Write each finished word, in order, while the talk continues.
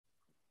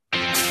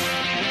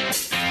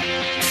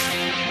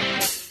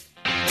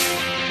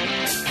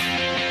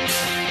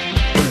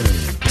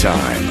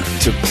time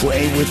to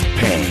play with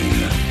pain,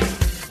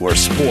 where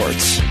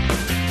sports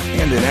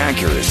and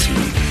inaccuracy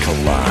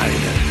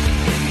collide.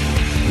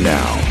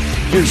 Now,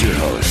 here's your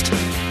host,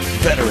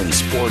 veteran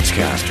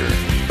sportscaster,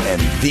 and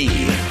the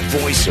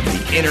voice of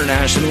the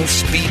International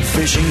Speed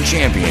Fishing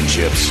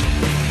Championships,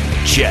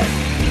 Chet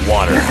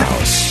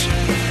Waterhouse.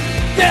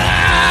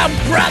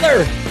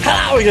 Brother!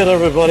 How we good,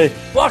 everybody?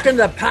 Welcome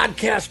to the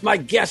podcast. My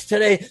guest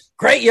today,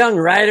 great young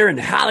writer and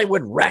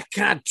Hollywood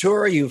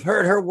raconteur. You've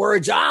heard her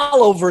words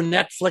all over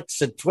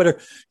Netflix and Twitter.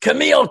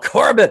 Camille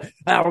Corbett.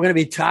 We're going to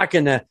be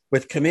talking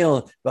with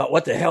Camille about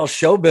what the hell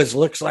showbiz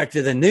looks like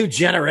to the new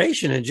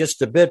generation in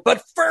just a bit.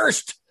 But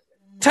first,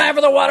 time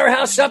for the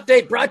Waterhouse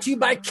Update, brought to you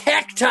by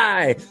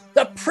Cacti,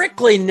 the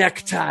prickly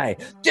necktie.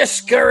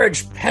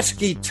 Discourage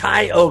pesky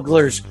tie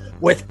oglers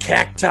with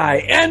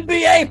Cacti.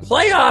 NBA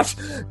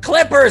playoffs.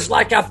 Clippers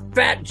like a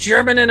fat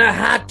German in a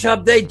hot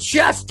tub. They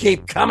just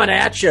keep coming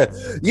at you.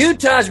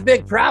 Utah's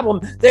big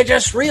problem. They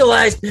just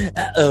realized,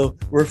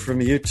 we're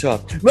from Utah.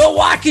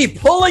 Milwaukee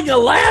pulling a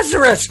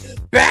Lazarus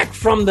back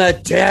from the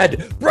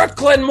dead.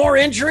 Brooklyn, more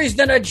injuries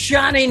than a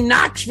Johnny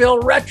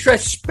Knoxville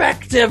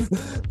retrospective.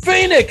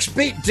 Phoenix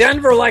beat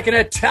Denver like an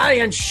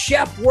Italian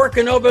chef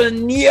working over the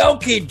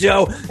gnocchi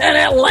dough. And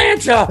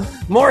Atlanta,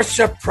 more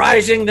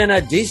surprising than a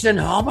decent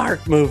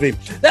Hallmark movie.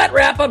 That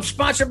wrap-up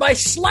sponsored by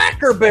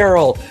Slacker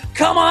Barrel.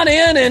 Come on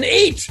in and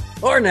eat.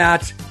 Or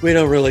not. We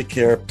don't really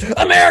care.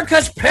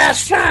 America's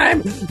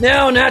pastime.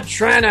 No, not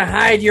trying to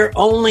hide your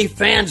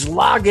OnlyFans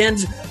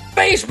logins.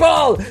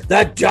 Baseball.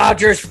 The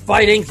Dodgers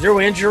fighting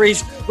through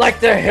injuries like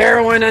the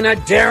heroine in a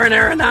Darren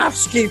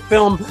Aronofsky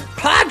film.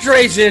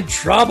 Padres in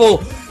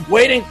trouble,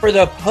 waiting for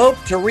the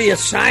Pope to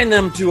reassign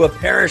them to a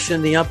parish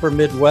in the upper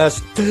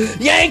Midwest.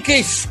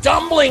 Yankees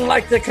stumbling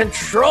like the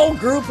control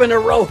group in a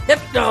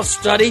Rohypnol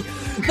study.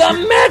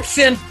 The Mets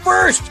in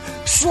first.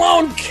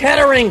 Sloan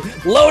Kettering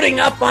loading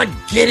up on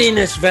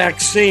giddiness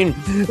vaccine.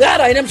 That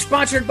item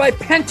sponsored by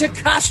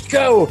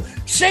Pentecostco.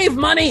 Save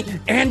money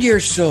and your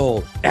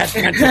soul at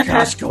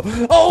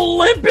Pentecostco.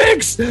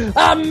 Olympics.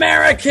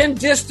 American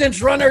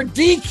distance runner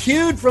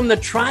DQ'd from the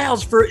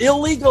trials for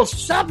illegal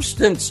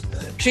substance.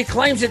 She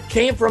claims it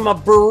came from a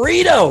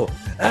burrito.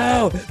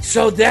 Oh,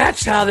 so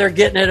that's how they're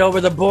getting it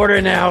over the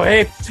border now,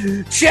 eh?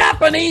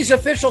 Japanese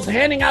officials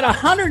handing out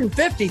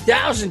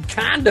 150,000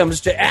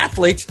 condoms to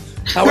athletes.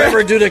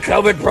 However, due to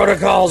COVID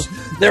protocols,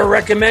 they're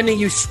recommending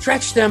you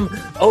stretch them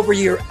over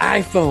your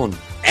iPhone.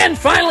 And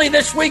finally,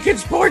 this week in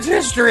sports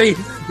history,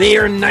 the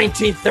year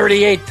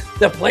 1938,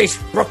 the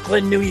place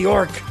Brooklyn, New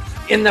York.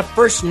 In the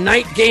first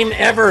night game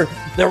ever,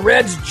 the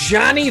Reds'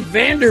 Johnny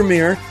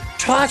Vandermeer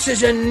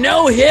tosses a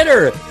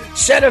no-hitter.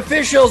 Said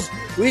officials,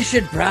 we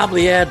should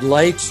probably add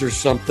lights or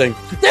something.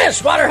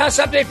 This Waterhouse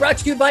Update brought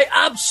to you by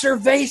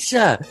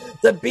Observesa,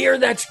 the beer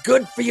that's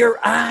good for your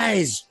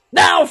eyes.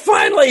 Now,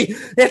 finally,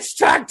 it's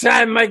talk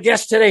time. My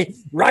guest today,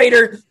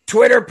 writer,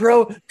 Twitter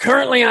pro,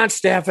 currently on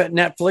staff at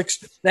Netflix.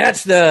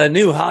 That's the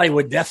new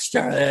Hollywood Death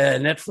Star.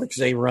 Netflix,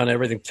 they run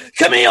everything.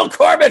 Camille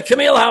Corbett.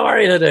 Camille, how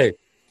are you today?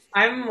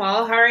 I'm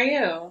well. How are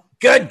you?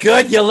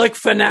 Good. You look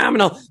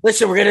phenomenal.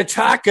 Listen, we're going to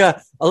talk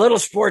a little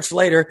sports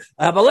later,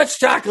 but let's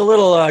talk a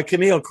little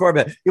Camille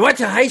Corbett. You went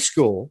to high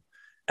school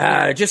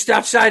just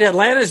outside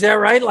Atlanta. Is that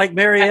right? Like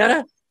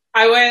Marietta?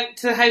 I went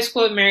to high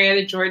school in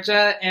Marietta,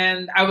 Georgia,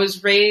 and I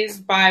was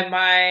raised by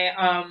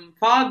my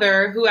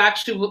father, who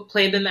actually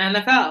played in the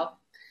NFL.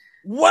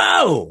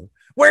 Whoa!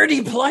 Where did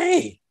he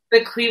play?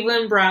 The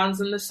Cleveland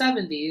Browns in the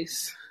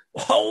 70s.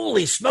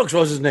 Holy smokes,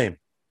 what was his name?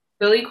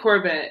 Billy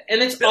Corbett.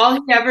 And it's all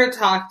he ever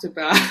talked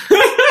about.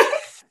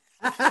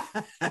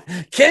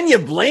 Can you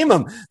blame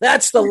him?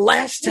 That's the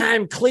last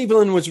time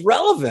Cleveland was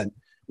relevant.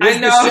 I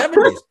know. The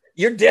 70s.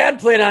 Your dad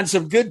played on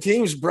some good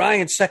teams,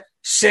 Brian.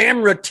 Sam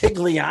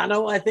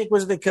Ratigliano, I think,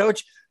 was the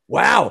coach.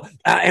 Wow.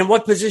 And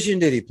what position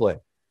did he play?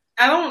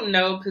 I don't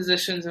know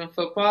positions in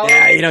football.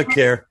 Yeah, you don't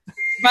care.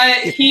 But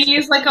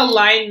he's like a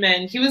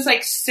lineman. He was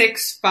like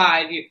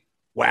 6'5".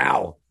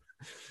 Wow.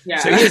 Yeah.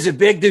 So he's a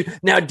big dude.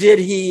 Now, did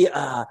he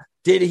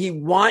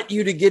want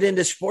you to get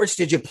into sports?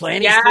 Did you play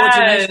any sports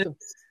in high school?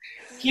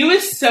 He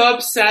was so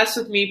obsessed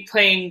with me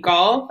playing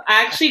golf.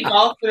 I actually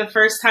golfed for the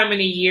first time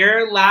in a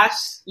year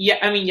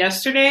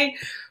yesterday.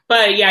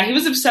 But yeah, he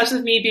was obsessed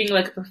with me being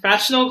like a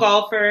professional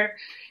golfer.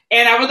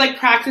 And I would like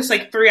practice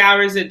like 3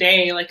 hours a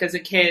day, like as a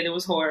kid. It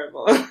was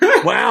horrible.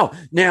 Wow.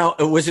 Now,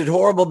 was it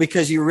horrible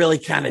because you really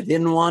kind of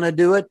didn't want to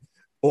do it?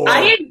 Or...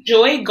 I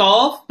enjoy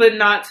golf, but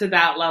not to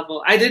that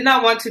level. I did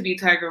not want to be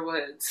Tiger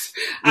Woods.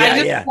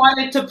 I just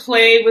wanted to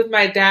play with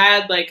my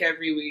dad like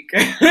every week.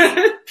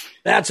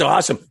 That's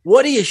awesome.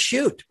 What do you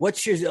shoot?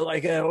 What's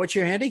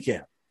your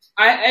handicap?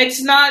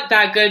 It's not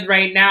that good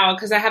right now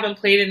because I haven't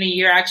played in a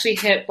year. I actually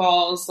hit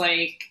balls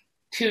like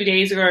 2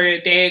 days ago or a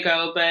day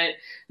ago, but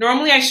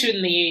normally I shoot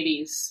in the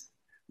 80s.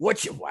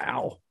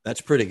 Wow,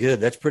 that's pretty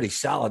good. That's pretty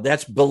solid.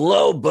 That's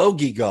below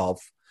bogey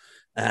golf.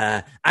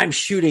 I'm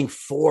shooting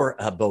for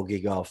a bogey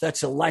golf.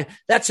 That's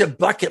a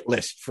bucket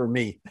list for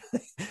me.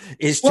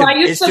 is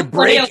to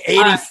break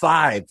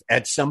 85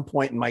 at some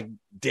point in my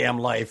damn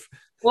life.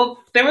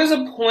 Well, there was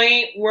a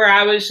point where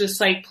I was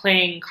just like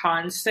playing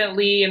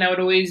constantly, and I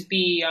would always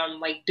be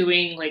like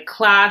doing like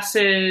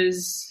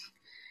classes,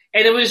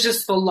 and it was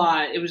just a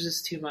lot. It was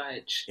just too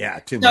much. Yeah,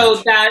 too So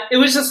much. that it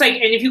was just like,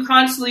 and if you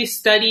constantly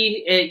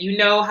study it, you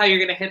know how you're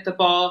going to hit the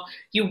ball.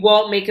 You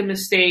won't make a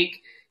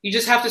mistake. You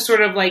just have to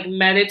sort of like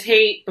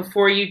meditate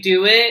before you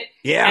do it.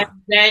 Yeah. And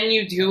then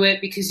you do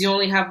it because you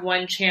only have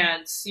one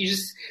chance. You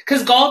just,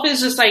 because golf is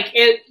just like,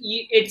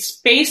 it's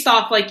based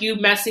off like you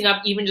messing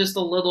up even just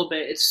a little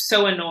bit. It's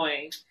so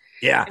annoying.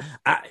 Yeah.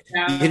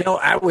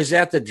 I was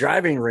at the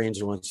driving range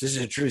once. This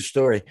is a true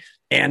story.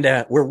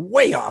 And we're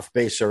way off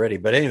base already.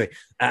 But anyway,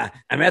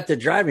 I'm at the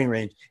driving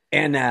range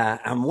and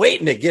I'm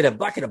waiting to get a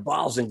bucket of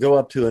balls and go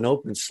up to an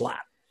open slot.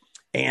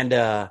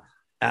 And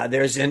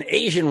there's an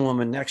Asian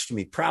woman next to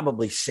me,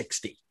 probably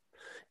 60.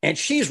 And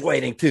she's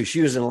waiting too.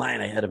 She was in line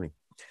ahead of me.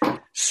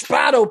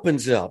 Spot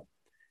opens up.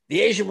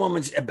 The Asian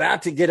woman's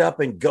about to get up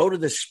and go to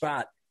the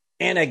spot.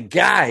 And a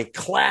guy,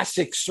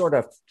 classic sort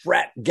of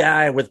frat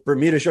guy with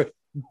Bermuda shorts,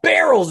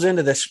 barrels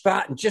into the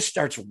spot and just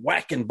starts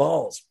whacking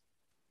balls.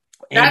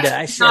 And That's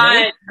I said,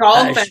 not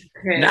golf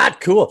etiquette. Not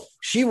cool.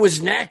 She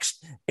was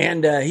next.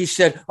 And he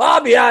said,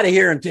 I'll be out of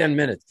here in 10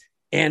 minutes.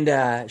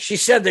 And she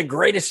said the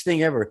greatest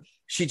thing ever.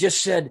 She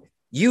just said,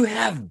 you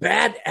have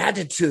bad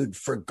attitude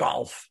for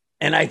golf.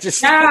 And I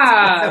just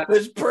that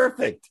was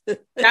perfect.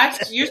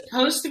 You're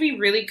supposed to be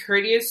really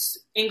courteous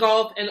in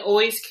golf and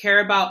always care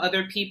about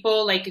other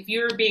people. Like if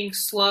you're being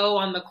slow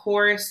on the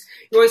course,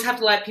 you always have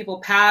to let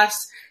people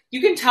pass.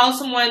 You can tell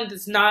someone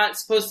that's not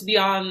supposed to be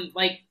on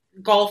like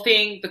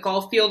golfing, the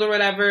golf field or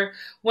whatever,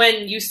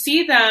 when you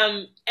see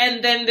them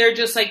and then they're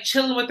just like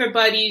chilling with their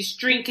buddies,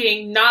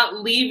 drinking, not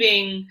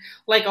leaving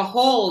like a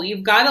hole.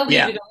 You've got to leave.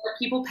 You don't let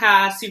people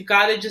pass. You've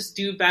got to just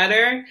do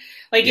better.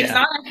 Like it's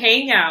not a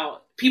hangout.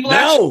 People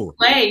actually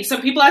play.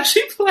 Some people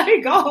actually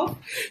play golf.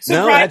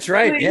 No, that's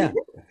right. Yeah.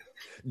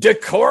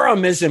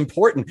 Decorum is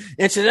important.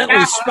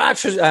 Incidentally,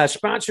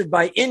 sponsored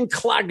by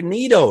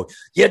Incognito.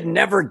 You'd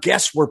never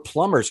guess we're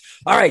plumbers.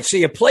 All right, so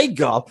you played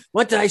golf,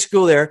 went to high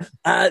school there.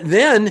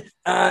 Then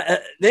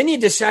you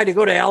decide to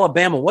go to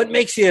Alabama. What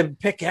makes you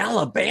pick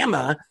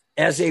Alabama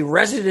as a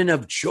resident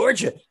of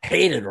Georgia?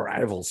 Hated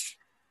rivals.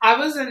 I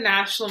was a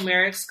National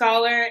Merit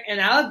Scholar. In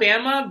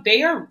Alabama,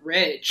 they are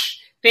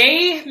rich.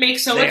 They make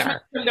so much money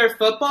from their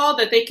football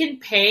that they can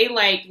pay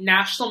like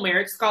National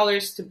Merit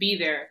Scholars to be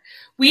there.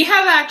 We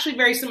have actually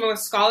very similar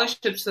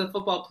scholarships to the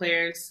football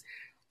players.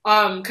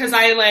 Cause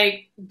I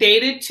like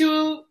dated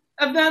two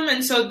of them.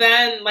 And so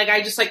then like,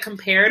 I just like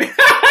compared.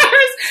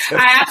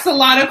 I asked a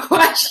lot of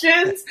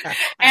questions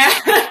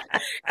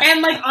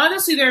and like,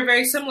 honestly, they're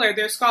very similar.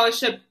 Their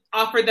scholarship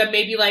offered them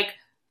maybe like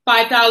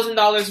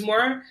 $5,000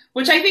 more,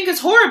 which I think is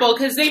horrible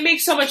because they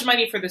make so much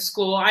money for the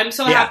school. I'm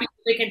so happy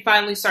that they can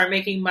finally start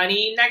making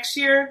money next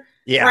year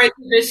or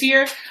this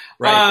year.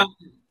 Right.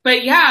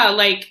 But yeah,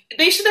 like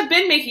they should have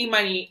been making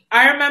money.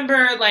 I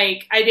remember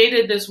like I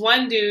dated this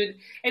one dude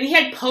and he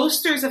had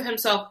posters of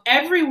himself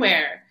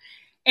everywhere.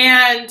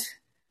 And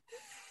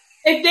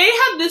if they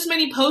have this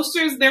many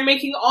posters, they're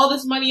making all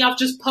this money off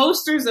just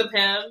posters of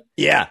him.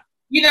 Yeah.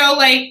 You know,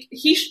 like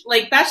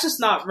that's just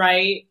not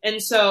right. And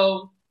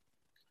so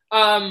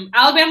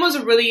Alabama was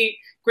a really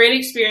great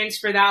experience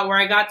for that, where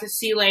I got to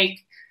see like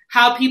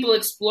how people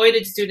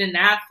exploited student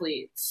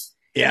athletes.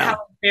 Yeah. And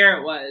how unfair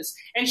it was.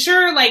 And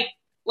sure, like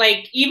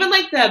even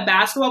like the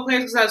basketball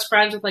players, because I was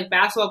friends with like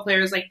basketball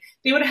players, like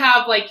they would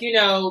have like, you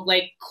know,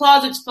 like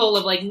closets full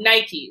of like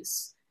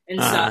Nikes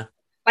and stuff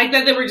like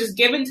that. They were just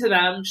given to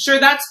them. Sure.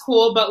 That's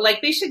cool. But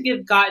like they should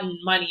give gotten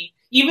money,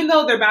 even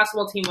though their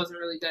basketball team wasn't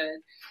really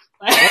good.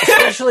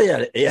 Especially,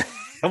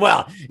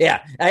 well,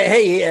 yeah.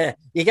 Hey,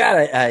 you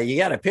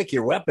gotta pick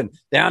your weapon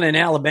down in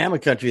Alabama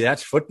country.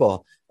 That's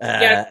football.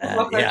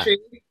 Football country.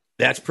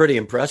 That's pretty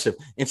impressive.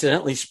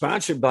 Incidentally,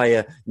 sponsored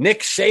by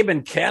Nick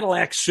Saban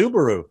Cadillac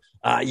Subaru.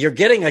 You're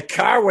getting a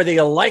car whether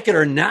you like it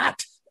or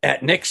not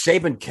at Nick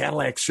Saban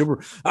Cadillac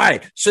Subaru. All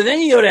right, so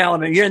then you go to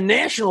Alabama. You're a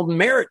National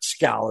Merit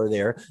Scholar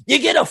there. You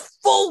get a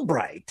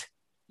Fulbright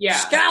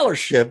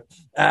scholarship.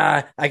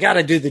 I got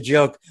to do the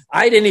joke.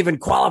 I didn't even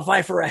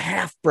qualify for a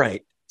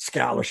half-bright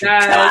scholarship.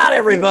 Come on,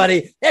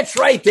 everybody. It's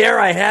right there.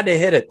 I had to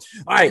hit it.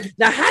 All right.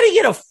 Now, how do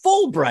you get a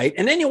Fulbright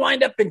and then you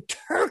wind up in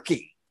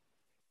Turkey?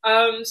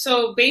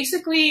 So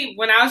basically,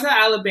 when I was at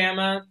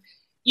Alabama,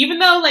 even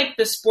though like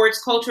the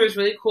sports culture is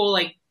really cool,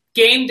 like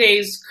game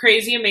days,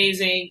 crazy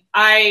amazing,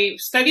 I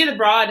studied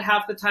abroad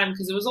half the time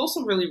because it was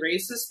also really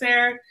racist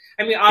there.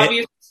 I mean,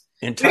 obviously.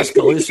 In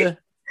Tuscaloosa?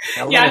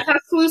 Yeah,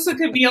 Tuscaloosa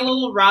could be a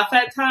little rough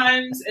at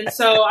times. And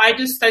so I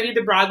just studied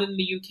abroad in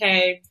the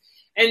UK.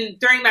 And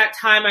during that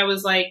time, I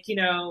was like, you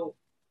know,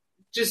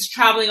 just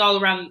traveling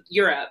all around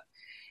Europe.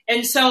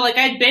 And so like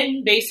I'd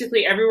been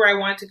basically everywhere I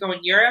wanted to go in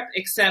Europe,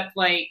 except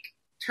like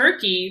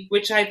Turkey,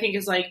 which I think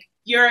is like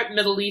Europe,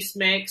 Middle East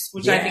mix,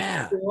 which I think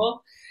is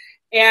cool.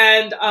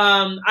 And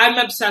I'm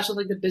obsessed with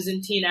like the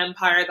Byzantine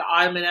Empire, the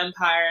Ottoman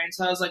Empire. And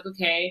so I was like,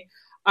 okay.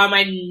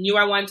 I knew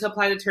I wanted to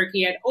apply to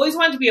Turkey. I'd always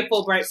wanted to be a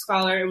Fulbright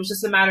scholar. It was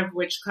just a matter of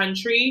which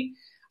country.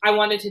 I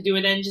wanted to do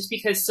it in, just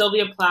because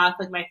Sylvia Plath,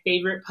 like my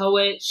favorite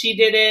poet, she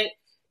did it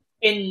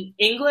in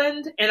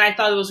England, and I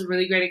thought it was a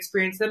really great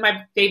experience. Then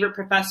my favorite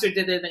professor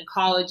did it in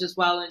college as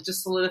well, and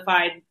just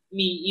solidified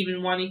me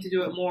even wanting to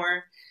do it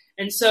more.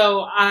 And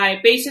so how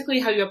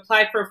you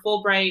apply for a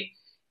Fulbright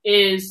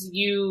is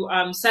you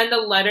send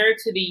a letter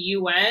to the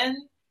UN,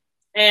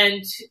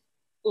 and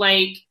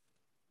like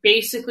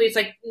basically it's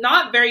like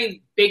not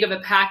very big of a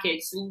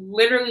package,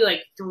 literally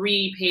like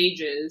 3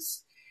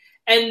 pages.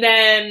 And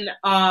then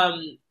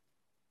the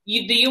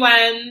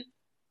UN,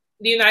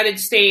 the United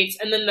States,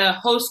 and then the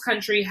host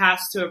country has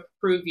to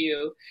approve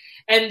you.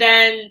 And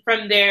then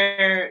from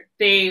there,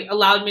 they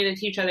allowed me to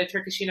teach at a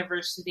Turkish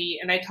university,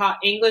 and I taught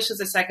English as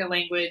a second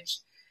language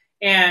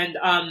and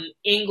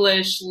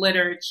English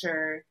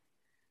literature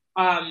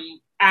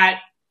at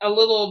a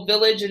little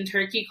village in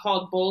Turkey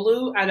called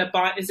Bolu at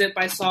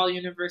Baysal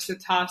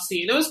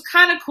Universitasi. And it was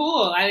kind of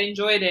cool. I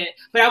enjoyed it.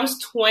 But I was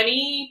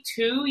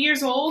 22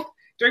 years old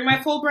during my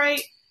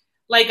Fulbright.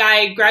 Like,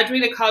 I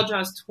graduated college when I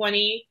was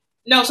 20.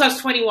 No, so I was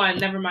 21.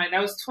 Never mind.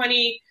 I was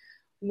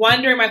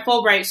 21 during my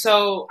Fulbright.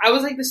 So I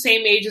was like the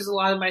same age as a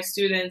lot of my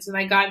students, and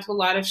I got into a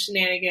lot of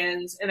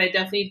shenanigans, and I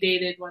definitely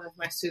dated one of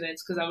my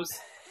students because I was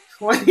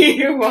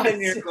 21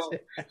 years old.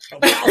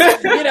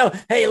 Well,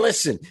 hey,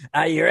 listen,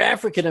 you're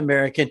African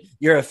American.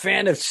 You're a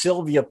fan of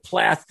Sylvia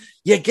Plath.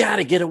 You got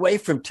to get away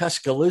from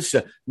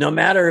Tuscaloosa, no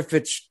matter if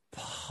it's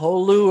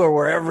Bolu or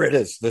wherever it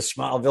is, the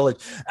small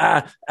village.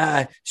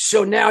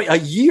 So now a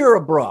year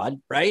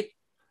abroad, right?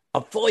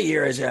 A full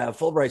year as a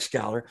Fulbright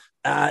scholar.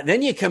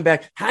 Then you come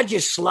back. How'd you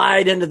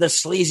slide into the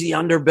sleazy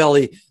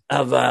underbelly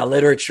of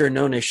literature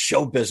known as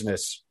show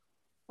business?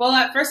 Well,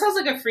 at first I was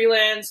like a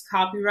freelance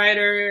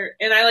copywriter,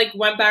 and I like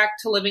went back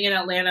to living in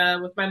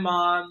Atlanta with my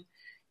mom,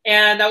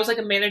 and I was like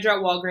a manager at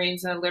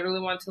Walgreens, and I literally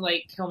wanted to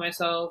like kill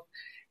myself.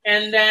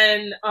 And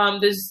then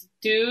this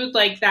dude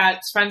like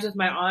that's friends with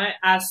my aunt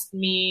asked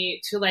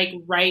me to like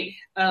write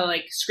a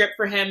like script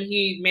for him.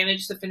 He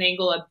managed to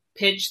finagle a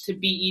pitch to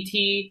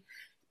BET,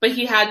 but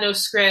he had no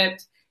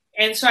script.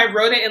 And so I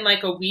wrote it in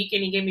like a week,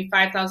 and he gave me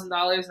 $5,000, and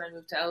I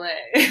moved to LA.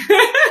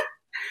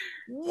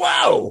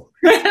 Wow.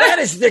 That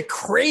is the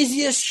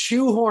craziest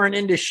shoehorn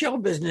into show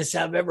business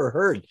I've ever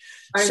heard.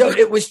 So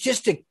it was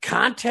just a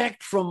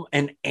contact from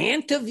an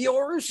aunt of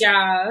yours?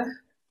 Yeah.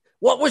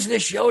 What was the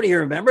show? Do you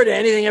remember? Did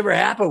anything ever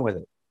happen with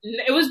it?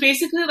 It was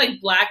basically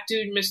like Black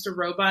Dude, Mr.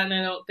 Robot, and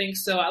I don't think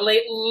so.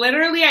 Like,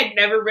 literally, I'd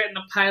never written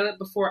a pilot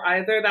before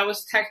either. That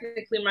was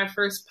technically my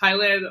first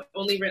pilot. I'd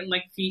only written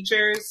like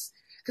features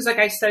because like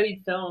I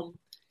studied film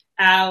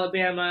at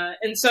Alabama.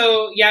 And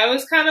so, yeah, it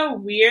was kind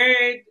of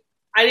weird.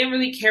 I didn't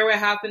really care what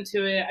happened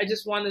to it. I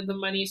just wanted the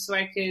money so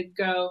I could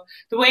go.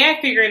 The way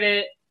I figured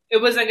it, it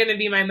wasn't going to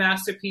be my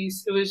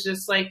masterpiece. It was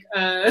just like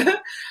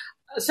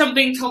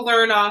something to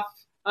learn off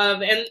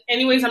of. And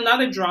anyways, I'm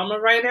not a drama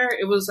writer.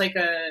 It was like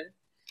a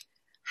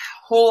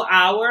whole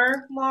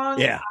hour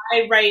long. Yeah.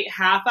 I write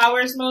half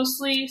hours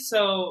mostly.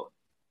 So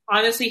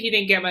honestly, he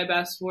didn't get my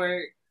best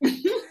work.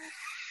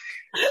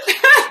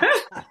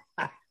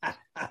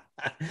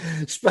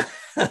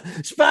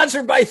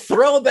 Sponsored by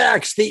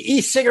Throwbacks, the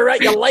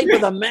e-cigarette you light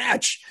with a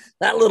match.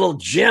 That little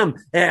gem.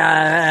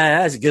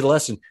 That's a good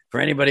lesson for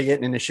anybody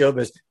getting into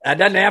showbiz. It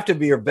doesn't have to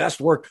be your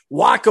best work.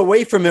 Walk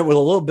away from it with a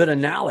little bit of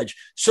knowledge.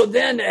 So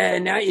then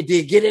now do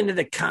you get into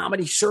the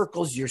comedy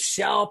circles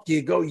yourself? Do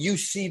you go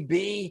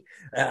UCB?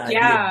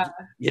 Yeah.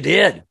 You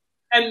did.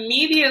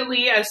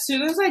 Immediately, as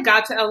soon as I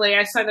got to LA,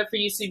 I signed up for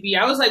UCB.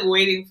 I was like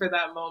waiting for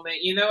that moment.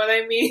 You know what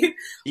I mean?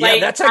 Yeah,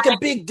 that's like a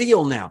big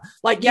deal now.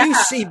 Like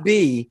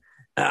UCB,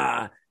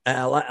 a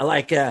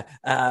bunch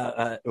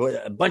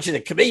of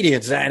the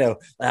comedians I know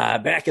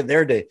back in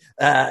their day,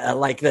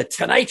 like the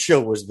Tonight Show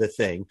was the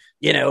thing,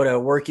 to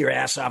work your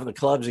ass off in the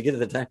clubs to get to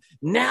the time.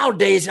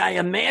 Nowadays, I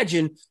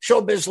imagine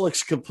showbiz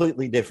looks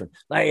completely different.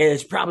 Like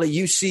it's probably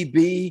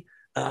UCB,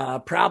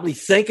 probably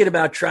thinking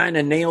about trying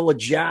to nail a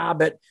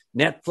job at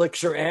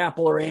Netflix or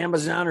Apple or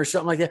Amazon or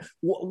something like that.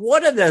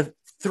 What are the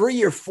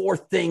 3 or 4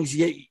 things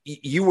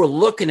you were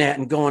looking at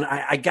and going,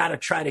 I got to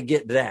try to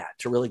get that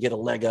to really get a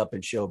leg up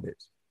in showbiz?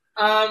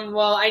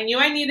 Well, I knew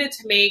I needed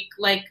to make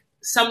like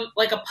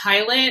a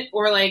pilot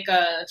or like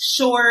a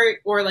short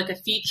or like a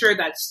feature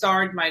that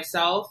starred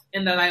myself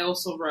and that I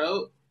also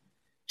wrote,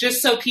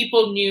 just so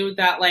people knew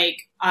that like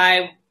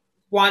I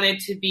wanted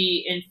to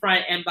be in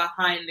front and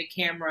behind the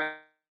camera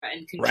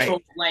and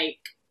control like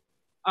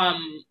a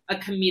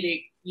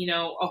comedic,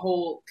 a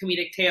whole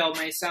comedic tale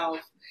myself.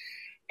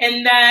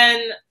 And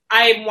then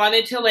I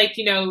wanted to like,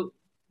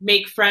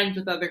 make friends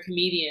with other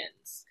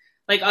comedians,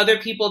 like other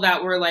people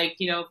that were like,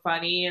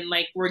 funny and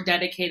like were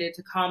dedicated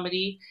to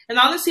comedy. And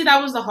honestly,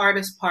 that was the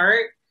hardest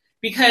part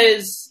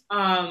because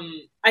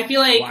I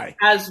feel like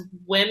as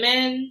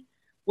women,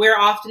 we're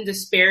often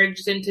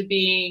disparaged into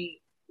being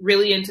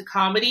really into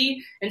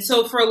comedy. And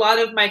so for a lot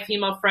of my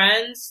female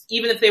friends,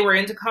 even if they were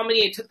into comedy,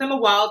 it took them a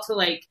while to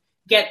like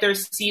get their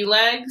sea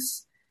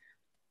legs.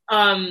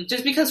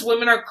 just because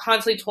women are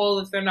constantly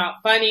told if they're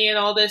not funny and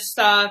all this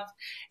stuff.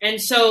 And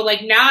so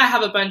like now I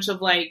have a bunch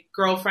of like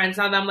girlfriends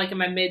now that I'm like in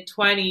my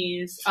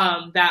mid-20s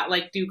that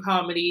like do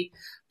comedy.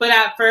 But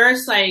at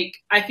first, like,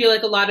 I feel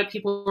like a lot of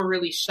people were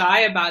really shy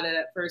about it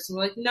at first. And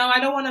like, no,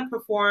 I don't want to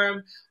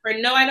perform, or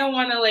no, I don't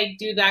want to like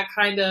do that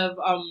kind of,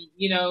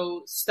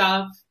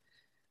 stuff.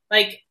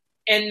 Like,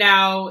 and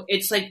now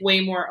it's like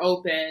way more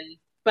open.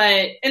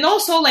 But, and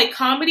also like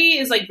comedy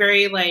is like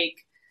very like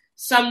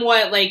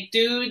somewhat like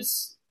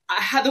dudes,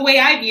 the way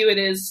I view it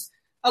is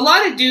a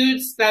lot of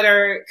dudes that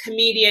are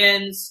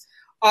comedians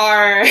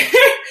are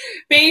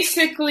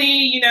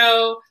basically,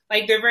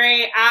 like they're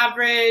very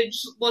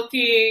average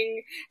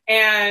looking,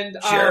 and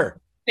Sure.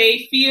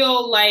 they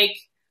feel like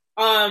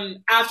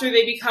after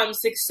they become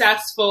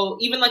successful,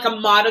 even like a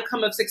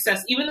modicum of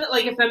success, even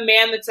like if a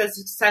man that's as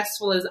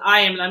successful as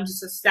I am and I'm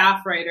just a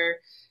staff writer,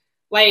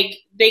 like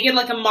they get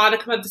like a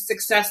modicum of the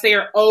success, they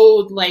are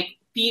owed like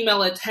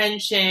female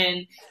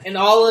attention and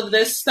all of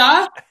this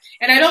stuff.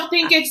 And I don't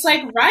think it's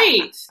like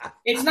right.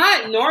 It's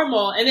not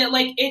normal. And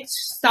it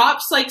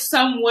stops like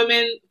some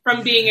women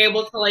from being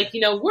able to like,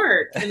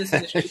 work in this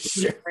industry.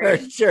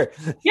 Sure.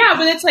 Yeah,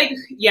 but it's like,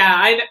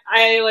 yeah,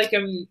 I like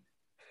am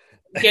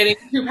getting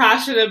too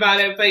passionate about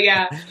it, but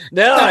yeah.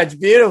 No, it's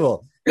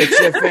beautiful.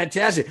 It's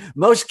fantastic.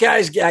 Most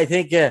guys, I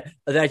think,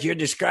 that you're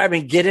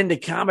describing get into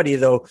comedy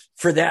though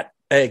for that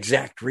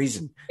exact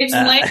reason. It's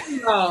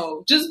lame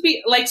though. Just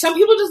be like, some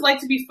people just like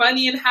to be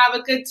funny and have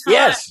a good time.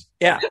 Yes.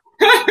 Yeah.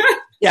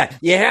 Yeah.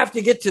 You have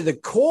to get to the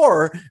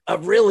core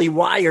of really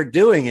why you're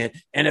doing it.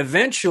 And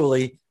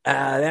eventually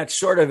that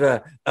sort of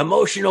a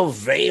emotional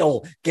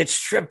veil gets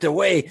stripped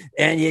away,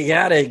 and you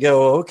got to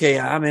go, okay,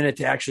 I'm in it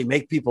to actually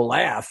make people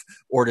laugh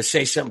or to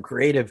say something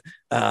creative,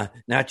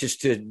 not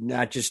just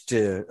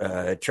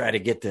to try to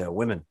get to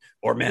women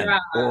or men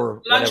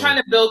or I'm not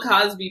trying to Bill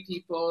Cosby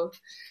people.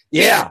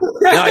 Yeah.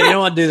 No, you don't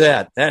want to do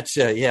that. That's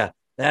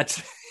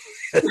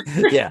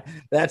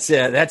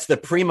that's the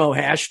primo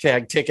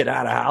hashtag ticket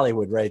out of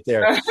Hollywood right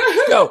there.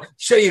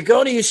 So you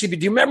go to UCB.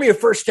 Do you remember your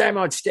first time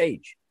on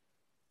stage?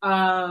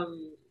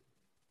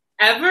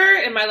 Ever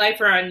in my life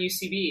or on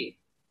UCB?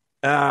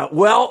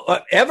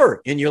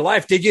 Ever in your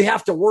life. Did you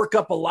have to work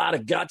up a lot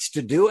of guts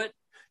to do it?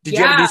 Did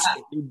you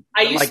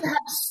I used to have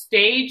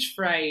stage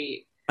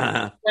fright,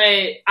 but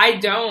I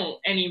don't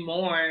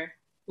anymore.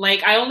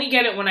 Like, I only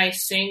get it when I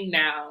sing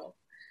now.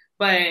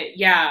 But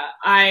yeah,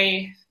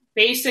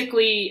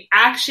 basically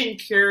action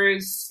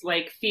cures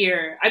like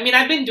fear. I mean,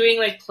 I've been doing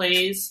like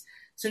plays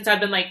since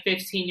I've been like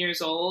 15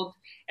 years old,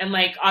 and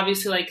like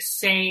obviously like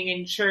sang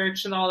in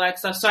church and all that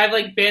stuff. So I've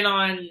like been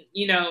on,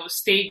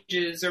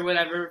 stages or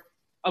whatever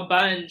a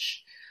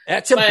bunch.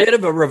 That's a bit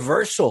of a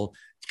reversal,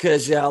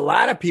 because a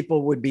lot of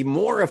people would be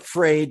more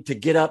afraid to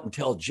get up and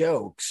tell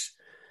jokes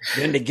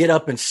than to get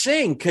up and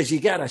sing, because you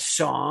got a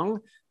song.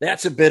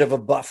 That's a bit of a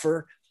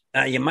buffer.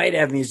 You might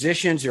have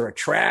musicians or a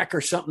track or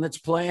something that's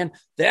playing.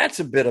 That's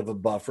a bit of a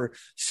buffer.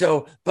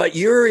 So, but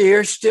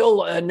you're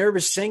still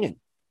nervous singing.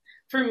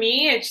 For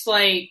me, it's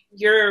like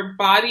your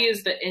body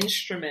is the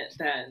instrument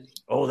then.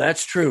 Oh,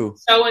 that's true.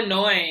 So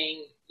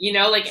annoying.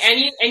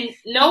 And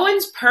no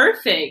one's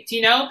perfect,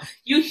 you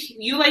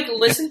like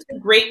listen to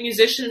great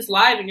musicians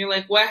live and you're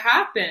like, what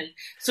happened?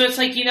 So it's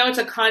like, it's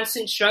a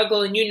constant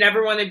struggle, and you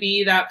never want to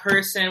be that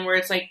person where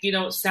it's like, you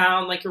don't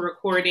sound like you're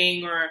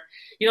recording, or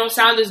you don't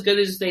sound as good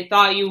as they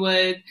thought you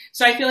would.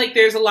 So I feel like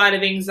there's a lot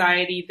of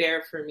anxiety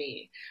there for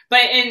me.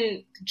 But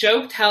in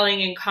joke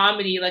telling and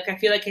comedy, like, I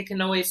feel like I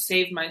can always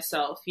save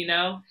myself,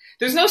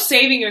 There's no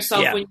saving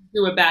yourself when you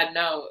do a bad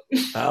note.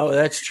 Oh,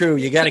 that's true.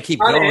 You got to keep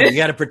going. You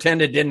got to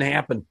pretend it didn't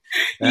happen.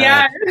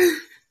 Yeah.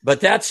 But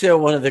that's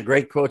one of the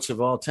great quotes of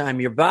all time.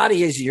 Your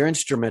body is your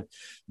instrument.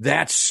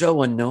 That's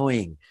so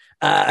annoying.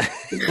 I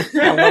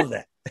love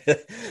that.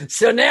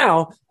 So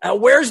now,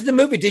 where's the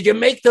movie? Did you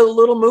make the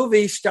little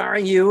movie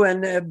starring you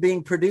and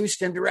being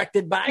produced and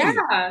directed by you?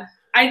 Yeah,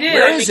 I did.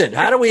 Where is it?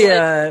 How do we?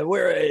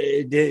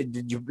 Where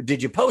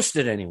did you post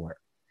it anywhere?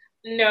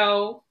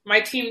 No, my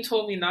team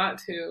told me not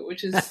to,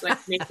 which is like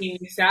making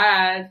me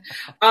sad.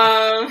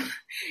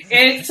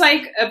 It's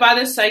like about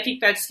a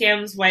psychic that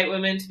scams white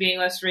women to being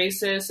less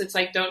racist. It's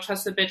like Don't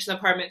Trust the Bitch in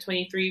Apartment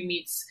 23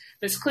 meets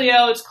Miss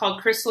Cleo. It's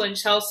called Crystal and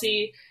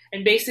Chelsea.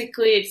 And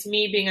basically it's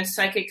me being a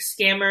psychic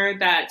scammer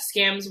that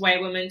scams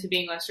white women to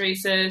being less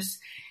racist.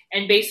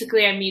 And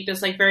basically I meet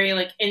this like very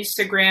like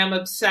Instagram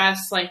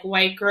obsessed like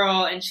white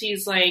girl, and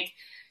she's like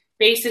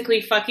basically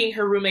fucking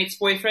her roommate's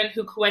boyfriend,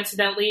 who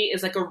coincidentally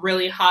is like a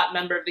really hot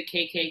member of the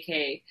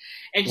KKK.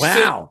 And she's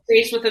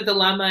faced with a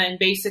dilemma, and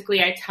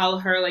basically I tell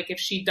her like if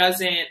she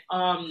doesn't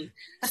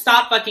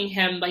stop fucking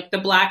him, like the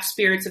black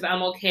spirits of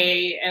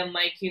MLK and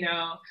like,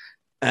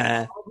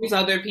 all these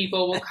other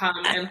people will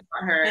come and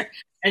hurt her.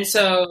 And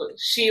so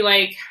she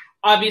like,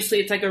 obviously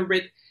it's like a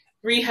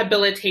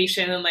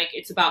rehabilitation, and like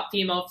it's about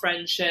female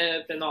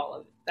friendship and all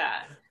of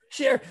that.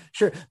 Sure,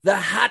 sure. The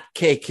hot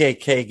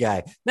KKK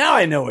guy. Now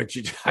I know what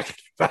you're talking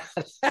about.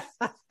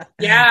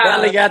 Yeah.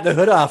 Finally got the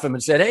hood off him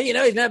and said, hey,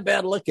 he's not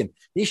bad looking.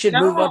 He should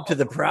move No. up to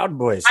the Proud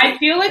Boys. I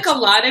feel like a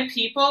lot of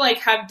people like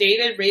have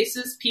dated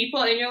racist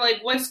people and you're like,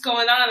 what's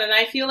going on? And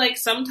I feel like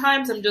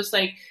sometimes I'm just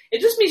like,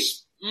 it just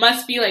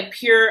must be like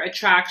pure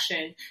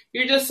attraction.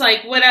 You're just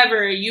like,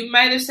 whatever. You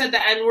might have said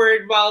the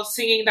N-word while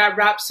singing that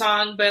rap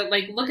song, but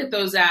like, look at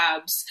those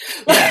abs.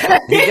 Yeah,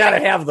 you got to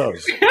have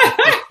those.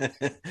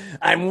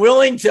 I'm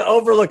willing to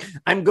overlook.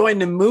 I'm going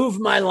to move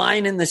my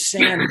line in the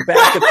sand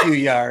back a few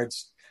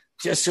yards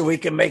just so we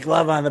can make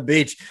love on the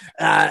beach.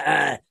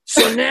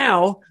 So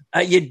now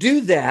you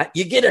do that.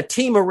 You get a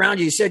team around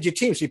you. You said your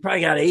team. So you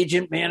probably got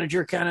agent,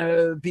 manager kind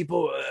of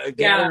people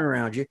gathering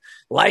around you,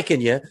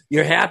 liking you.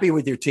 You're happy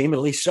with your team, at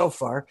least so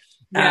far.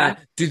 Yeah.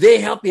 Do they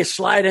help you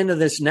slide into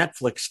this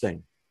Netflix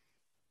thing?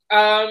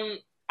 I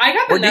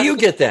got the Or do you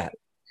get that?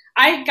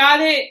 I got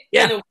it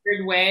in a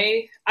weird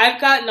way. I've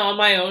gotten all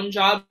my own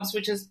jobs,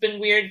 which has been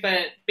weird,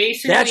 but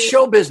basically that's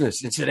show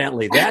business,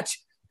 incidentally. That's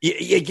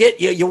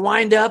you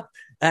wind up,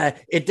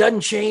 it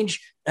doesn't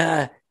change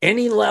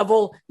any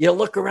level. You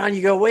look around,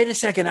 you go, wait a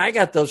second, I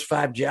got those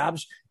 5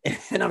 jobs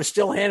and I'm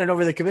still handing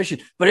over the commission.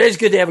 But it is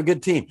good to have a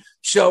good team.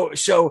 So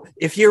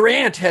if your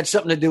aunt had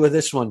something to do with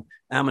this one,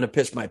 I'm going to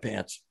piss my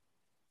pants.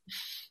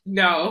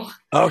 No.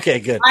 Okay,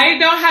 good. I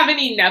don't have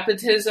any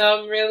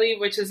nepotism, really,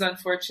 which is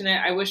unfortunate.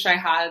 I wish I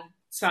had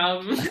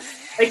some,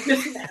 like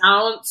just an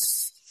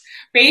ounce.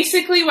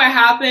 Basically, what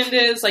happened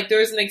is, like,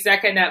 there was an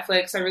exec at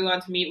Netflix I really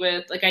wanted to meet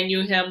with. Like, I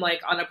knew him, like,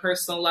 on a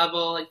personal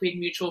level. Like, we had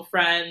mutual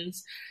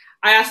friends.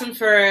 I asked him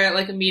for,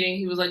 like, a meeting.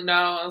 He was like, no.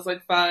 I was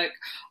like, fuck.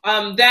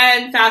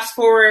 Then, fast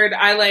forward,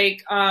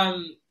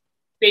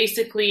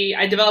 basically,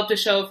 I developed a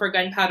show for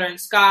Gunpowder and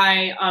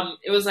Sky.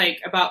 It was,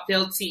 like, about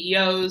failed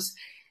CEOs.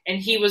 And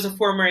he was a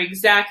former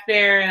exec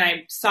there, and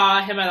I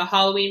saw him at a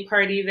Halloween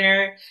party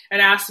there,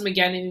 and asked him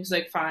again, and he was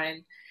like,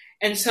 fine.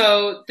 And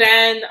so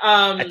then...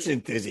 that's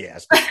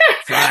enthusiastic.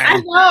 I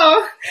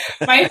know.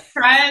 My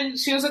friend,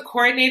 she was a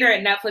coordinator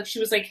at Netflix. She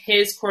was, like,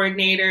 his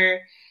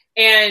coordinator,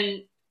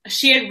 and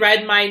she had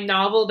read my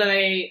novel that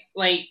I,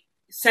 like,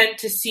 sent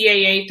to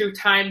CAA through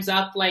Time's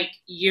Up, like,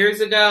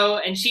 years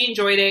ago, and she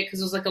enjoyed it because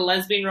it was, like, a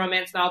lesbian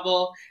romance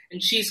novel,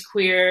 and she's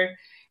queer.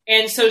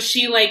 And so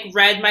she, like,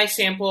 read my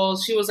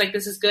samples. She was like,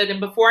 this is good. And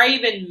before I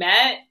even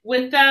met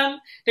with them,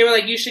 they were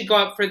like, you should go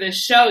up for this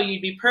show.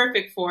 You'd be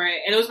perfect for it.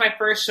 And it was my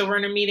first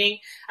showrunner meeting.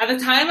 At the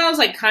time, I was,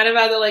 like, kind of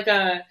at, like,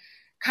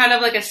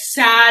 a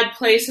sad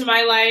place in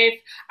my life.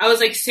 I was,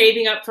 like,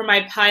 saving up for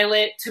my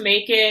pilot to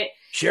make it.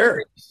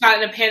 Sure.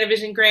 Gotten a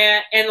Panavision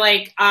grant. And,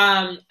 like,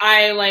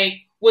 I, like,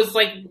 was,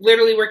 like,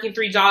 literally working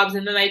 3 jobs.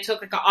 And then I took,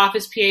 like, an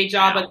office PA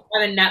job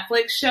on a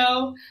Netflix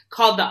show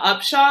called The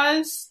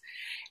Upshaws.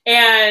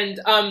 And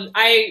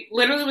I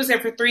literally was there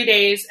for 3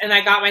 days, and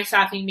I got my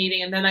staffing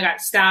meeting, and then I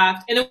got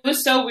staffed. And it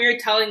was so weird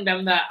telling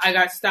them that I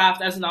got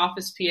staffed as an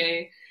office PA.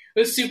 It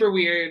was super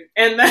weird.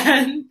 And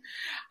then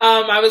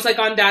I was like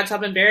on Dad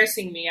Stop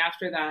Embarrassing Me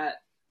after that.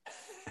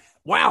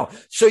 Wow.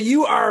 So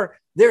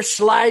they're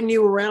sliding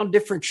you around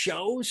different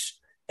shows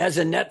as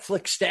a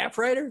Netflix staff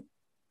writer?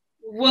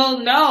 Well,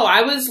 no,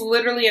 I was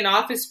literally an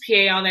office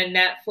PA on a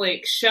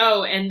Netflix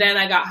show, and then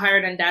I got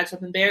hired on Dad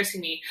Stop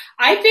Embarrassing Me.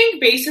 I think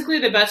basically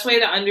the best way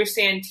to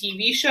understand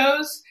TV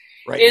shows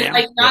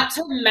is not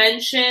to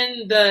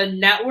mention the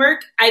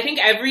network. I think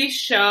every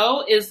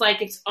show is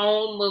like its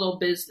own little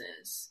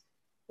business.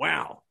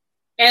 Wow.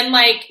 And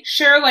like,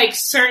 sure, like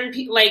certain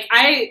people, like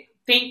I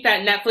think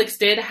that Netflix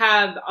did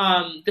have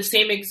the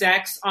same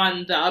execs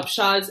on the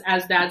Upshaws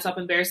as Dad Stop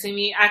Embarrassing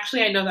Me.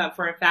 Actually, I know that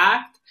for a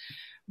fact.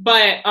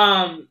 But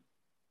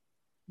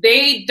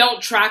they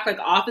don't track like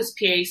office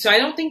PA, so I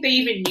don't think they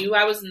even knew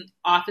I was an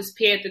office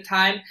PA at the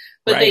time,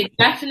 but they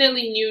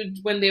definitely knew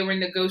when they were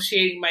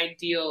negotiating my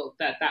deal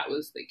that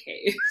was the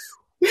case.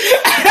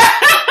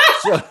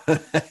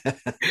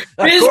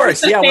 Of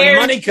course, yeah, when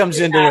money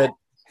comes into it.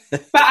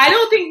 But I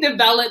don't think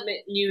development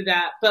knew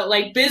that, but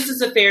like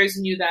business affairs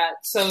knew that.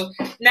 So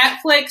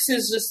Netflix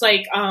is just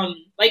like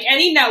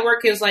any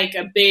network is like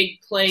a big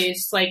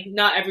place. Like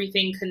not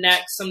everything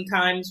connects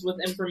sometimes with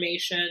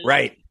information.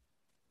 Right.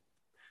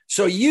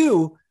 So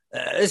this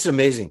is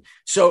amazing.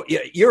 So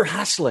you're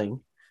hustling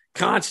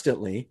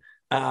constantly.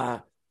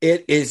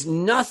 It is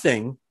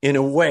nothing in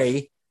a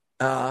way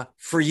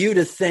for you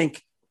to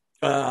think,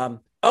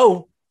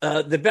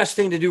 the best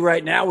thing to do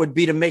right now would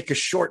be to make a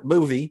short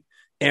movie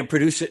and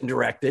produce it and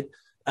direct it.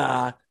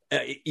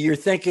 You're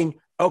thinking,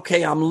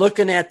 okay, I'm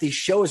looking at these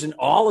shows and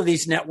all of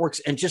these networks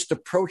and just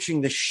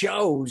approaching the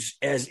shows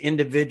as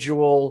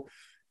individual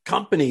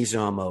companies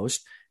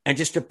almost, and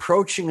just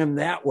approaching them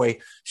that way.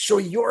 So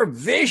your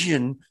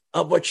vision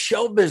of what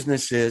show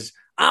business is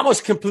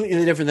almost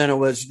completely different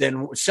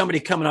than somebody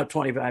coming up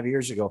 25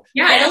 years ago.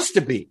 Yeah, it has to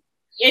be.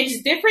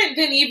 It's different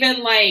than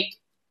even like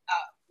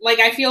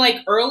I feel like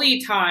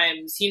early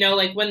times, you know,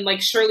 like when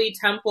like Shirley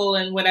Temple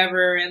and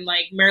whatever and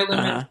like Marilyn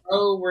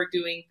Monroe were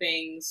doing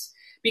things.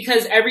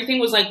 because everything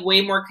was like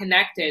way more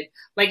connected.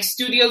 Like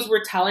studios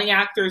were telling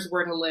actors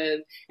where to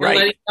live and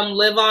letting them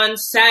live on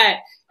set.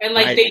 And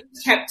like they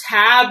kept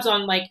tabs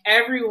on like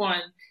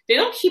everyone. They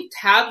don't keep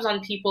tabs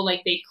on people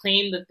like they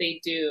claim that they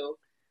do.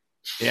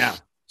 Yeah.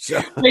 So.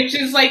 Which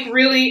is like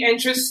really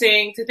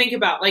interesting to think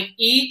about. Like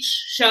each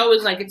show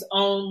is like its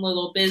own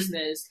little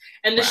business.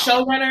 And the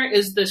showrunner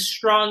is the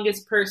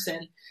strongest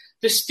person.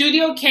 The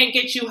studio can't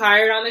get you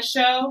hired on a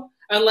show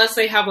unless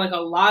they have like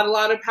a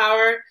lot of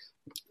power,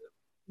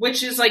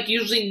 which is like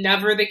usually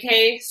never the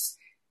case.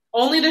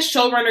 Only the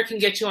showrunner can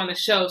get you on the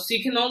show. So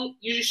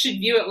you should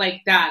view it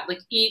like that. Like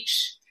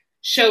each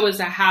show is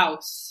a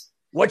house.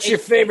 What's your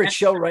favorite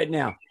show right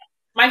now?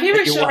 My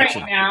favorite show right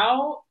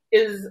now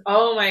is,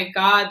 oh my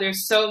God,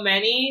 there's so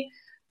many.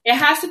 It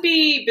has to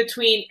be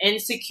between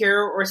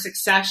Insecure or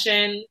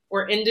Succession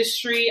or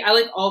Industry. I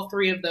like all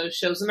three of those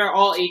shows, and they're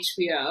all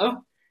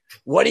HBO.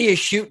 What are you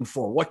shooting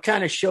for? What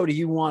kind of show do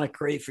you want to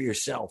create for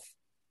yourself?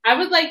 I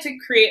would like to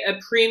create a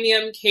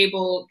premium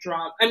cable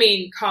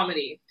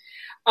comedy.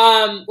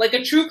 Like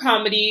a true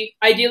comedy,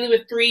 ideally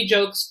with 3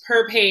 jokes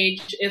per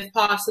page if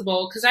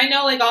possible. Because I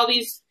know like all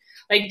these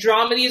like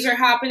dramedies are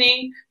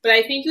happening, but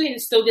I think you can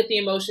still get the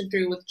emotion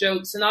through with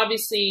jokes. And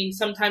obviously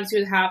sometimes you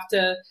would have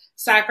to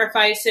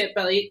sacrifice it,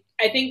 but like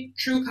I think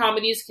true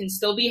comedies can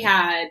still be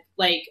had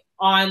like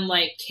on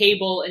like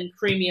cable and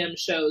premium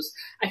shows.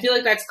 I feel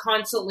like that's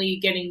constantly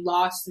getting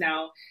lost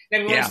now.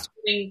 And everyone's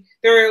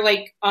they're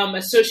like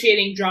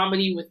associating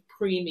dramedy with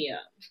premium.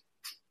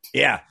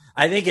 Yeah,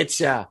 I think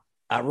it's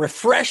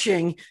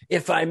refreshing,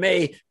 if I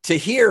may, to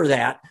hear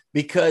that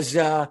because,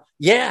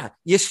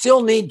 you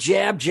still need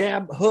jab,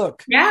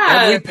 hook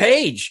every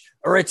page,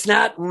 or it's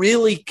not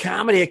really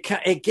comedy.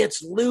 It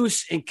gets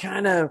loose and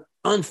kind of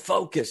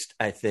unfocused,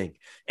 I think.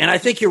 And I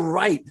think you're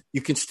right.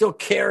 You can still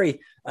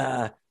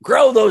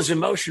grow those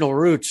emotional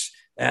roots.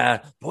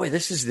 Boy,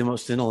 this is the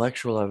most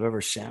intellectual I've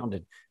ever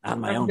sounded on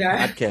my own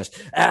podcast.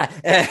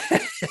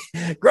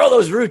 Grow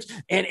those roots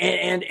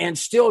and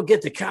still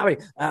get the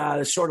comedy,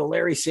 the sort of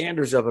Larry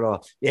Sanders of it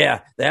all.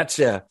 Yeah, that's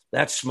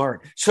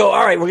smart. So,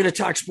 all right, we're going to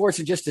talk sports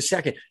in just a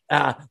second,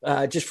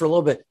 just for a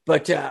little bit.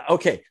 But,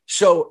 okay,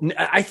 so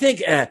I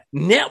think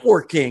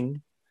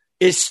networking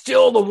is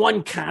still the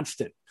one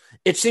constant.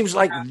 It seems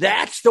like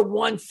that's the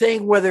one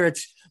thing, whether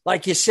it's,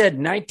 like you said,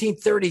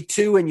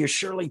 1932 and you're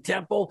Shirley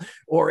Temple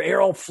or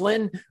Errol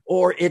Flynn,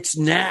 or it's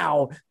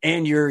now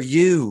and you're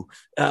you.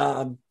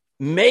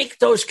 Make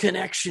those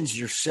connections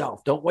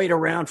yourself. Don't wait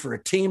around for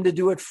a team to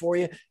do it for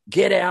you.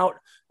 Get out,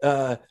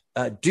 do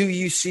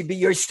UCB.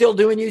 You're still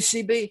doing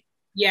UCB?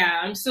 Yeah,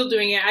 I'm still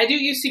doing it. I do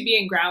UCB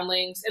and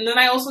Groundlings. And then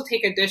I also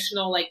take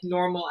additional like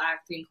normal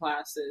acting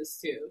classes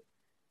too.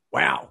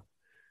 Wow.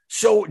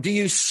 So do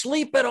you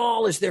sleep at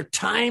all? Is there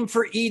time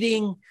for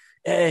eating?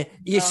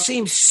 You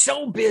seem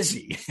so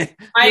busy.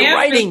 You're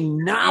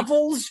writing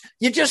novels.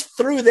 You just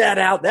threw that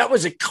out. That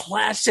was a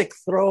classic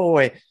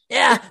throwaway.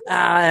 Yeah,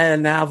 a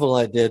novel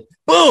I did.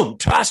 Boom,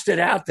 tossed it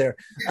out there.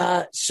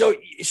 So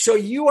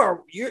you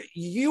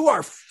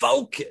are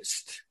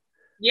focused.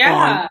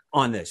 Yeah,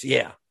 on this.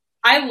 Yeah,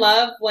 I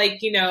love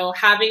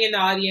having an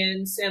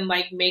audience and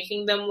like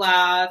making them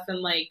laugh and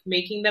like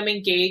making them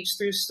engage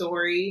through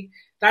story.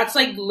 That's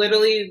like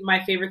literally my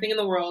favorite thing in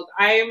the world.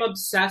 I am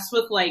obsessed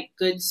with like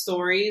good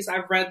stories.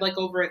 I've read like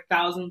over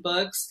 1,000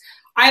 books.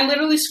 I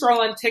literally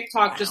scroll on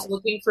TikTok just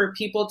looking for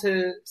people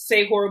to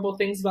say horrible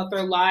things about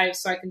their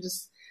lives so I can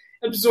just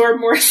absorb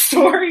more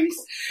stories.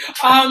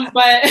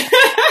 But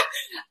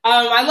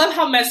I love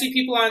how messy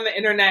people are on the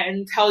internet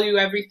and tell you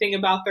everything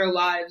about their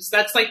lives.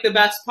 That's like the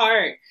best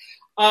part.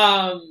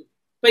 But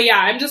yeah,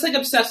 I'm just like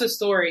obsessed with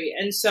story.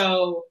 And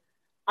so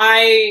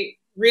I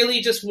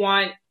really just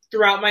want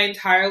throughout my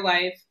entire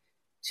life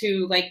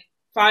to like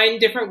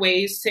find different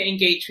ways to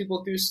engage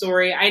people through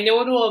story. I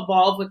know it will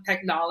evolve with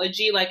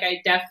technology. Like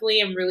I definitely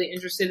am really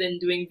interested in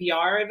doing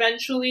VR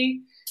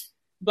eventually,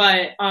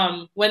 but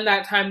when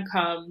that time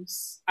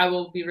comes, I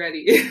will be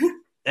ready.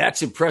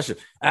 That's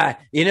impressive.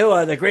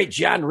 The great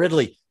John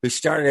Ridley, who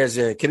started as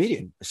a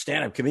comedian, a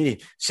stand-up comedian,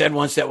 said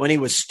once that when he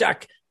was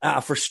stuck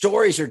for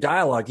stories or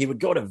dialogue, he would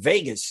go to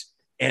Vegas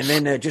and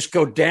then just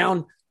go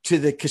down to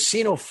the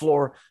casino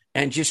floor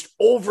and just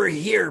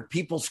overhear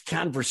people's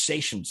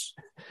conversations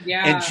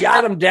and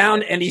jot them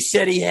down. And he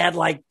said he had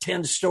like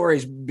 10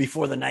 stories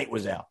before the night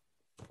was out.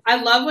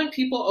 I love when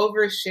people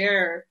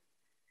overshare.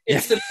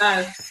 It's the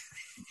best.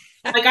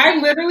 Like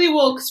I literally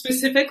will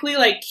specifically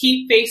like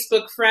keep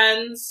Facebook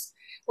friends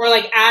or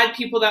like add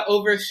people that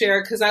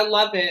overshare because I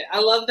love it. I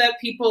love that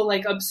people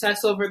like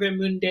obsess over their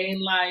mundane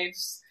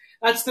lives.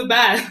 That's the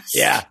best.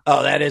 Yeah.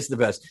 Oh, that is the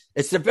best.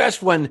 It's the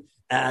best when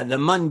the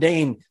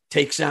mundane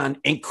takes on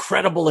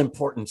incredible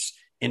importance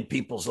in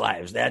people's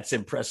lives. That's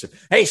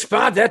impressive. Hey,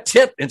 that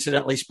tip,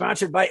 incidentally,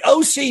 sponsored by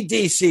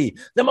OCDC,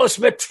 the most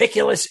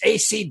meticulous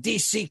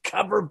AC/DC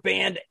cover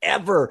band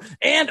ever,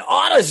 and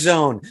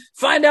AutoZone.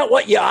 Find out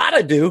what you ought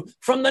to do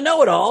from the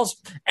know-it-alls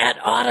at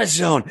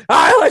AutoZone.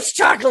 All right, let's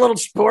talk a little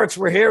sports.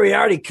 We're here. We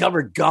already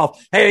covered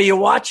golf. Hey, are you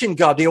watching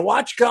golf? Do you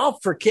watch golf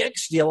for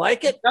kicks? Do you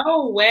like it?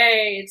 No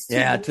way. It's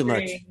too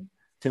much.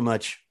 too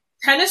much.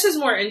 Tennis is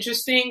more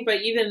interesting,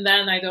 but even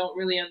then, I don't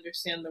really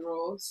understand the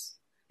rules.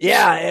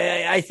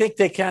 Yeah, I think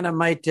they kind of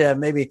might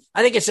maybe.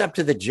 I think it's up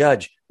to the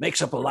judge.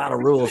 Makes up a lot of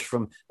rules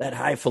from that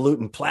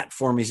highfalutin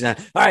platform he's on.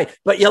 All right,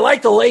 but you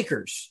like the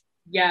Lakers?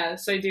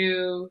 Yes, I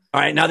do.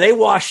 All right, now they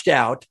washed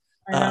out,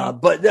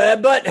 but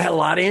had a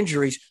lot of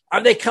injuries.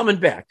 Are they coming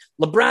back?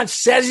 LeBron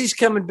says he's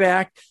coming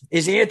back.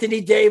 Is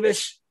Anthony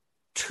Davis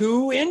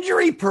too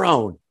injury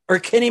prone, or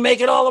can he make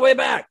it all the way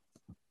back?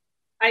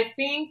 I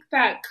think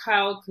that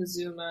Kyle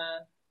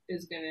Kuzma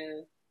is going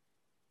to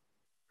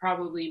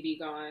probably be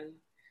gone.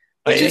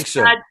 I think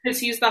so. Because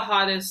he's the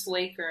hottest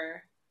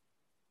Laker.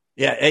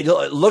 Yeah,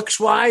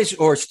 looks-wise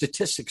or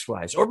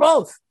statistics-wise, or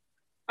both?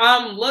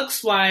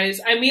 Looks-wise.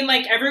 I mean,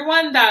 like,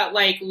 everyone that,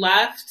 like,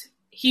 left,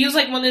 he was,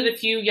 like, one of the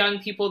few young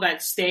people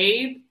that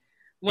stayed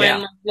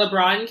when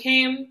LeBron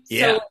came.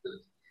 Yeah. So,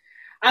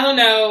 I don't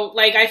know.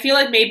 Like, I feel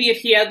like maybe if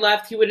he had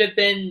left, he would have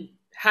been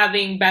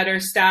having better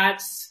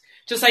stats.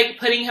 Just, like,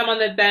 putting him on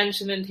the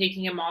bench and then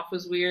taking him off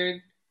was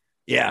weird.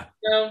 Yeah.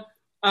 You know?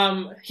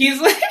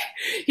 He's like...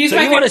 So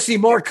you want to see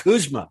more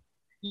Kuzma?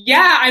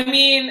 Yeah, I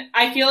mean,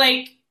 I feel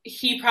like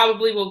he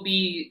probably will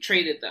be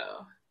traded,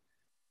 though.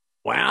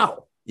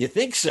 Wow. You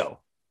think so?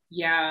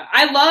 Yeah.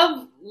 I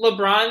love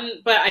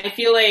LeBron, but I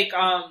feel like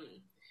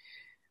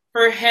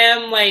for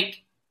him,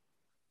 like,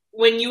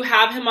 when you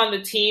have him on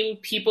the team,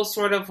 people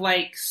sort of,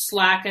 like,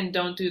 slack and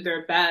don't do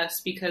their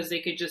best because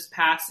they could just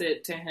pass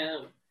it to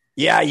him.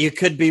 Yeah, you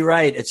could be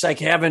right. It's like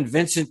having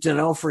Vincent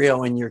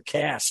D'Onofrio in your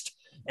cast.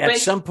 At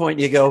some point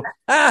you go,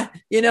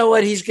 you know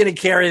what? He's going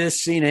to carry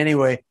this scene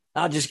anyway.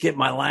 I'll just get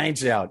my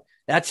lines out.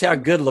 That's how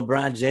good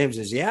LeBron James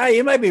is. Yeah,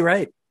 you might be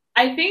right.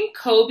 I think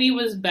Kobe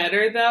was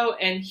better, though,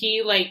 and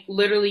he, like,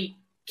 literally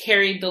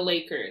carried the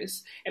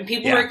Lakers. And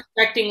people were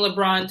expecting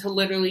LeBron to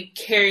literally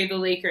carry the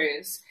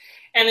Lakers.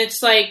 And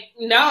it's like,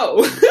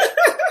 no.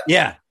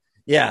 Yeah,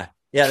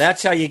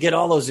 that's how you get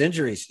all those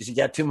injuries, is you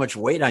got too much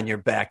weight on your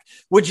back.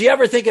 Would you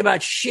ever think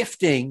about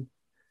shifting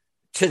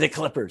to the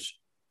Clippers?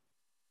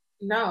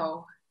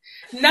 No.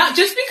 Not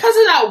just because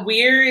of that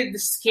weird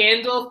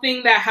scandal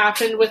thing that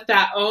happened with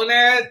that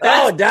owner.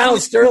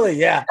 Donald Sterling,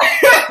 yeah.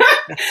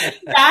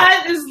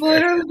 That is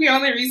literally the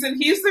only reason.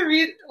 He's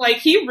the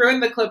he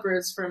ruined the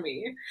Clippers for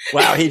me.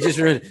 Wow, he just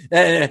ruined.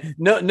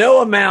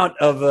 No amount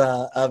of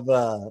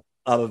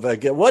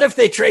what if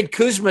they trade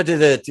Kuzma to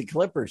the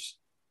Clippers?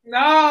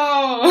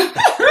 No.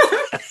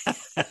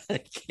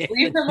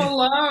 Leave him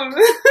alone.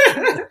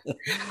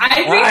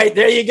 All right,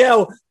 there you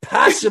go.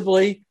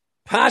 Possibly,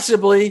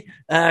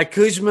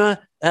 Kuzma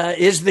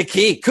is the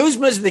key.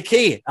 Kuzma's the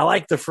key. I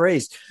like the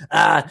phrase.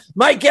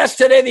 My guest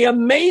today, the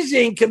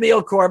amazing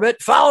Camille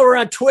Corbett. Follow her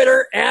on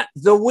Twitter at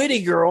The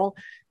Witty Girl.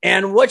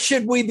 And what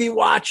should we be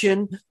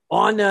watching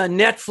on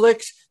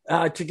Netflix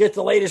to get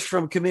the latest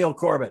from Camille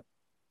Corbett?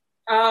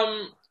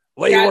 What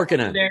are you working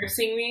on?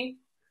 Embarrassing Me.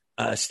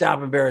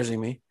 Stop Embarrassing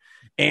Me.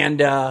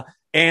 And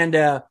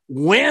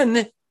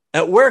when...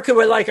 where could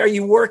we are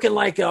you working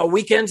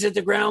weekends at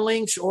the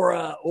Groundlings or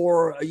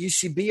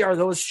UCB? Are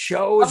those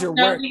shows or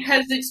no,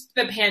 because it's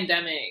the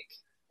pandemic.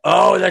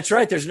 Oh, that's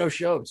right. There's no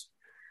shows.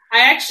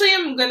 I actually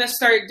am going to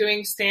start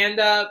doing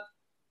stand-up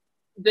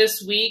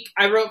this week.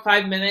 I wrote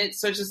 5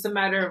 minutes, so it's just a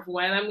matter of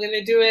when I'm going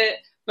to do it.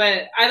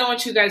 But I don't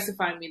want you guys to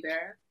find me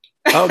there.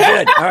 Oh,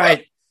 good. All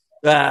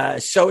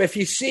right. So if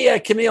you see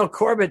Camille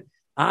Corbett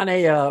on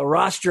a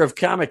roster of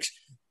comics,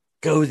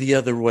 go the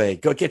other way.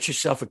 Go get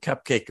yourself a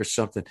cupcake or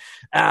something.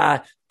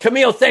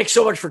 Camille, thanks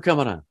so much for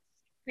coming on.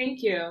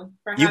 Thank you.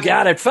 You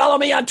got it. Follow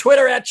me on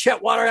Twitter at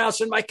Chet Waterhouse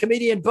and my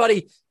comedian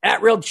buddy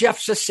at Real Jeff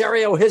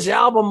Cesario. His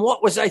album,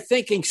 What Was I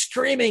Thinking?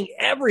 Streaming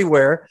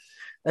everywhere.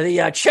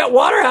 The Chet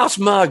Waterhouse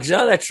mugs.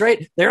 Oh, that's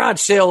right. They're on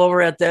sale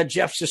over at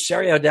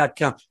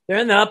jeffcesario.com. They're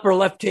in the upper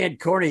left-hand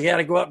corner. You got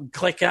to go up and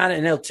click on it,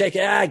 and they'll take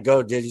it.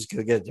 Just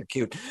go get it. They're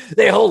cute.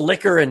 They hold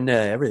liquor and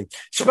everything.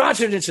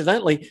 Sponsored,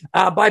 incidentally,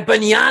 by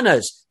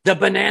Bananas, the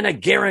banana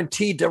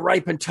guaranteed to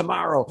ripen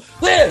tomorrow.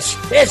 This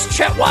is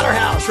Chet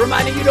Waterhouse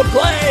reminding you to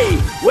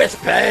play with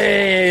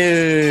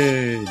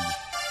pain.